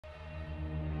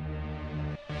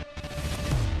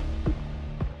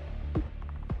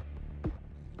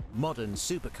Modern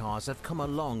supercars have come a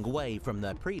long way from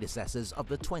their predecessors of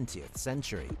the 20th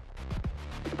century.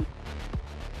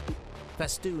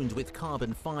 Festooned with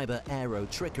carbon fibre aero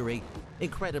trickery,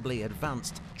 incredibly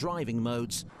advanced driving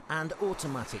modes and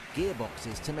automatic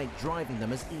gearboxes to make driving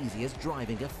them as easy as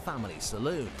driving a family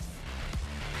saloon.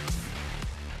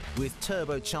 With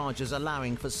turbochargers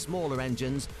allowing for smaller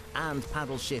engines and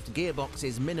paddle shift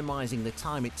gearboxes minimising the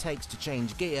time it takes to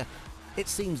change gear, it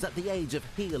seems that the age of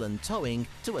heel and towing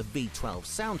to a V12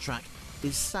 soundtrack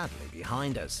is sadly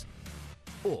behind us.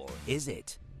 Or is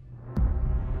it?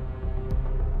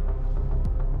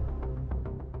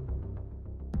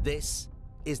 This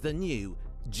is the new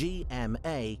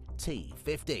GMA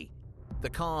T50, the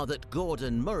car that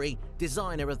Gordon Murray,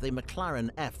 designer of the McLaren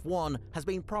F1, has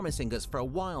been promising us for a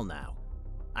while now,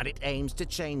 and it aims to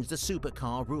change the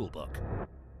supercar rulebook.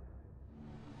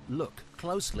 Look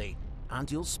closely and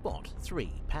you'll spot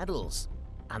 3 pedals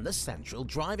and the central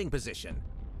driving position.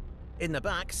 In the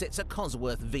back sits a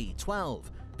Cosworth V12,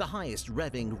 the highest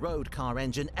revving road car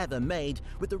engine ever made,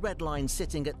 with the red line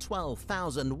sitting at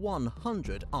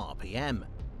 12,100 RPM.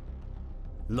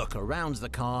 Look around the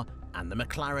car and the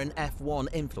McLaren F1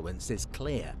 influence is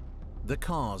clear. The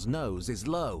car's nose is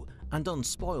low and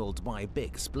unspoiled by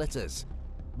big splitters,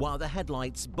 while the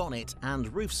headlights, bonnet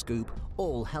and roof scoop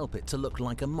all help it to look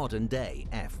like a modern-day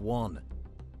F1.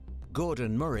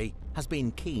 Gordon Murray has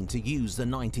been keen to use the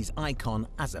 90s icon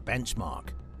as a benchmark.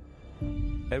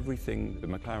 Everything the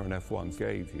McLaren F1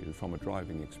 gave you from a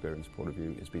driving experience point of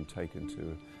view has been taken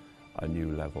to a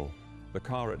new level. The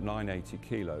car at 980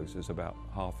 kilos is about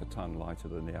half a ton lighter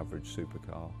than the average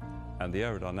supercar. And the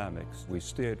aerodynamics, we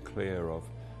steered clear of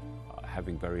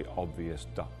having very obvious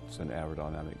ducts and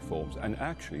aerodynamic forms. And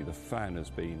actually the fan has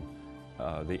been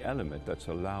the element that's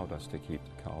allowed us to keep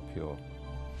the car pure.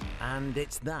 And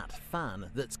it's that fan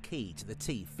that's key to the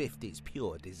T50's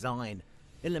pure design,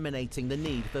 eliminating the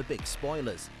need for big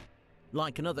spoilers.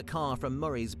 Like another car from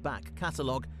Murray's back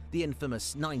catalogue, the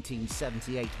infamous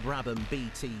 1978 Brabham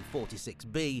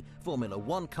BT46B Formula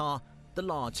 1 car, the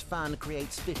large fan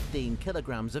creates 15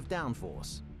 kilograms of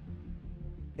downforce.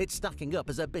 It's stacking up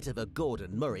as a bit of a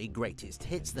Gordon Murray greatest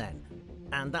hits then,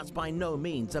 and that's by no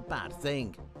means a bad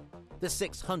thing. The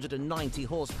 690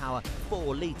 horsepower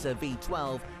 4-litre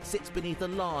V12 sits beneath a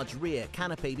large rear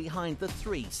canopy behind the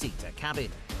 3-seater cabin,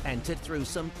 entered through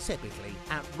some typically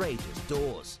outrageous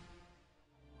doors.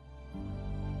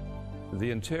 The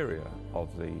interior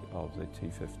of the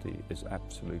T50 is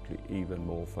absolutely even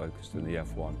more focused than the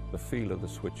F1. The feel of the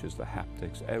switches, the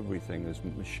haptics, everything is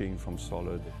machined from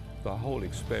solid. The whole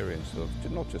experience of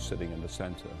not just sitting in the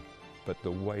centre, but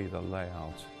the way the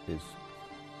layout is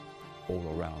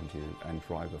all around you and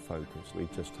driver focused.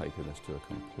 We've just taken us to a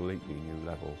completely new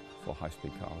level for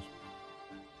high-speed cars.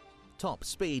 Top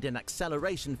speed and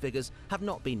acceleration figures have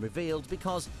not been revealed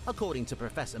because, according to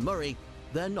Professor Murray,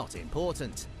 they're not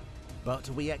important. But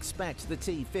we expect the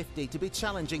T50 to be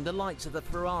challenging the likes of the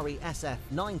Ferrari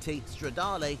SF90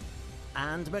 Stradale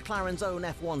and McLaren's own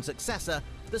F1 successor,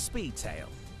 the Speedtail.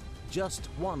 Just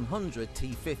 100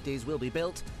 T50s will be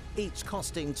built, each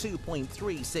costing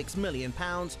 £2.36 million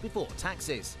before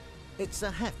taxes. It's a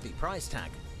hefty price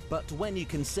tag, but when you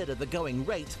consider the going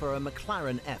rate for a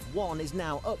McLaren F1 is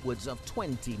now upwards of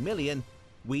 20 million,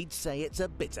 we'd say it's a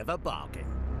bit of a bargain.